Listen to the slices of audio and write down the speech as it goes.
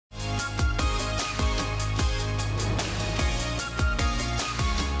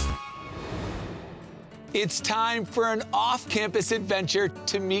It's time for an off-campus adventure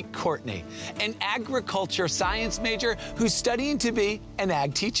to meet Courtney, an agriculture science major who's studying to be an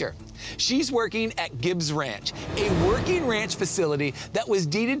ag teacher. She's working at Gibbs Ranch, a working ranch facility that was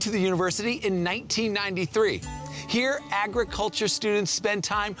deeded to the university in 1993. Here, agriculture students spend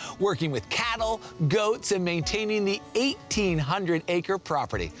time working with cattle, goats, and maintaining the 1,800-acre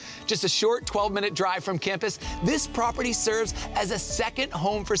property. Just a short 12-minute drive from campus, this property serves as a second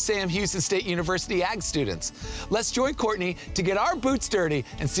home for Sam Houston State University ag students. Let's join Courtney to get our boots dirty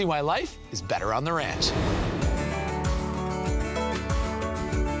and see why life is better on the ranch.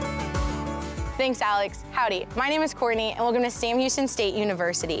 Thanks, Alex. Howdy, my name is Courtney, and welcome to Sam Houston State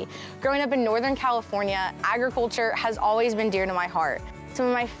University. Growing up in Northern California, agriculture has always been dear to my heart. Some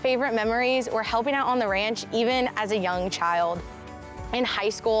of my favorite memories were helping out on the ranch, even as a young child. In high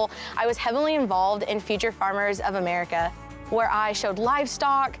school, I was heavily involved in Future Farmers of America, where I showed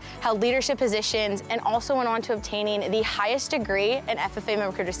livestock, held leadership positions, and also went on to obtaining the highest degree an FFA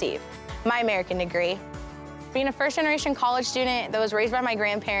member could receive, my American degree. Being a first-generation college student that was raised by my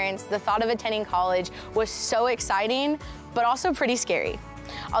grandparents, the thought of attending college was so exciting, but also pretty scary.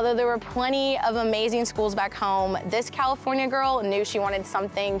 Although there were plenty of amazing schools back home, this California girl knew she wanted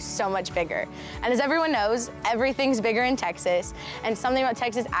something so much bigger. And as everyone knows, everything's bigger in Texas, and something about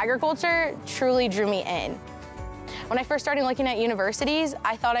Texas agriculture truly drew me in. When I first started looking at universities,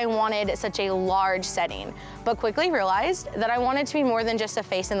 I thought I wanted such a large setting, but quickly realized that I wanted to be more than just a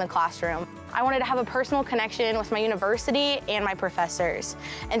face in the classroom. I wanted to have a personal connection with my university and my professors.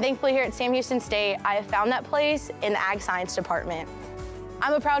 And thankfully here at Sam Houston State, I have found that place in the Ag Science Department.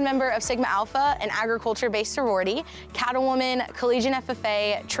 I'm a proud member of Sigma Alpha, an agriculture-based sorority, Cattlewoman, Collegiate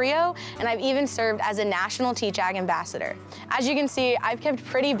FFA, Trio, and I've even served as a National Teach Ag Ambassador. As you can see, I've kept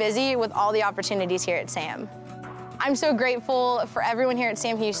pretty busy with all the opportunities here at SAM. I'm so grateful for everyone here at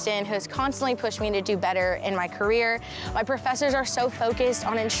Sam Houston who has constantly pushed me to do better in my career. My professors are so focused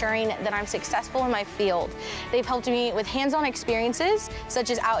on ensuring that I'm successful in my field. They've helped me with hands-on experiences,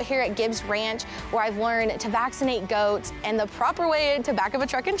 such as out here at Gibbs Ranch, where I've learned to vaccinate goats and the proper way to back up a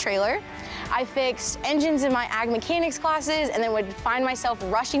truck and trailer. I fixed engines in my ag mechanics classes and then would find myself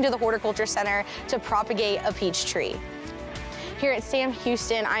rushing to the horticulture center to propagate a peach tree. Here at Sam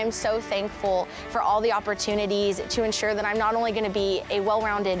Houston, I am so thankful for all the opportunities to ensure that I'm not only going to be a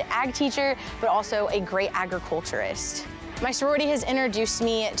well-rounded ag teacher, but also a great agriculturist. My sorority has introduced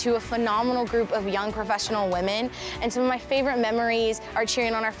me to a phenomenal group of young professional women, and some of my favorite memories are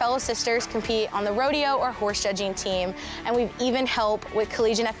cheering on our fellow sisters compete on the rodeo or horse judging team, and we've even helped with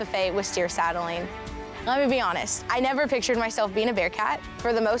Collegiate FFA with steer saddling. Let me be honest, I never pictured myself being a Bearcat.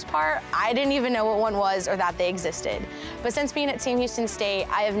 For the most part, I didn't even know what one was or that they existed. But since being at Sam Houston State,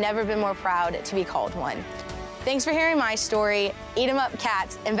 I have never been more proud to be called one. Thanks for hearing my story. Eat 'em up,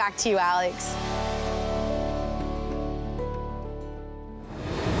 cats, and back to you, Alex.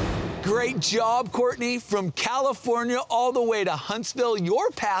 Great job, Courtney. From California all the way to Huntsville,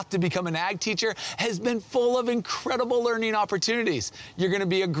 your path to become an ag teacher has been full of incredible learning opportunities. You're going to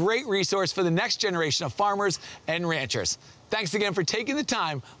be a great resource for the next generation of farmers and ranchers. Thanks again for taking the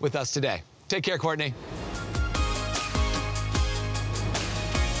time with us today. Take care, Courtney.